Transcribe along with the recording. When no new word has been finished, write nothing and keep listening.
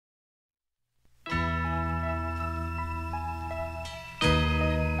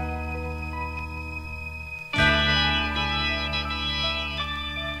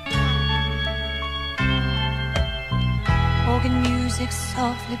music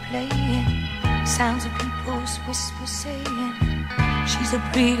softly playing, sounds of people's whispers saying, she's a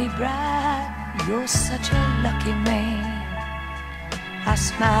pretty bride, you're such a lucky man. I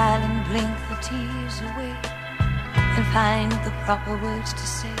smile and blink the tears away and find the proper words to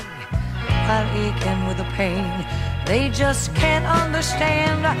say, while aching with the pain they just can't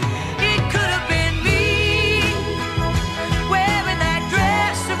understand. It could have been me, wearing that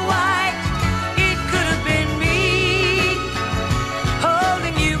dress of white. It could have been me,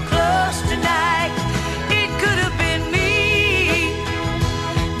 holding you close tonight. It could have been me,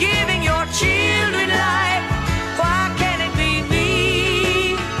 giving your children life. Why can't it be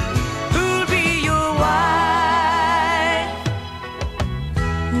me who'll be your wife?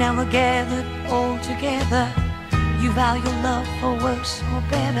 Now we're gathered all together, you vow your love for worse or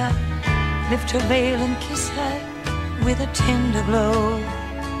better. Lift her veil and kiss her with a tender glow.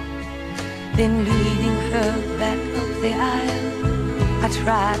 Then leading her back up the aisle, I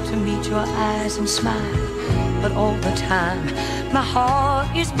tried to meet your eyes and smile, but all the time my heart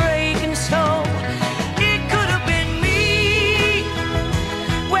is breaking so. It could have been me,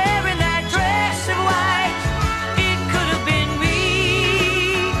 wearing that dress of white. It could have been me,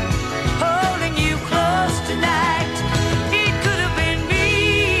 holding you close tonight. It could have been me,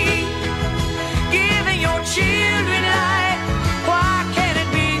 giving your children life. Why can't it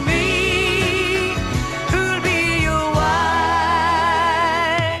be me who'll be your wife?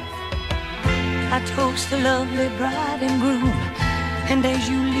 I toast the lovely bride and groom, and as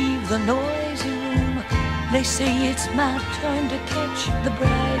you leave the noisy room, they say it's my turn to catch the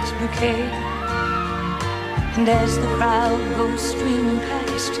bride's bouquet. And as the crowd goes streaming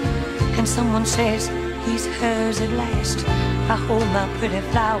past, and someone says he's hers at last, I hold my pretty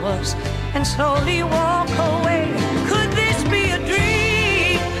flowers and slowly walk away.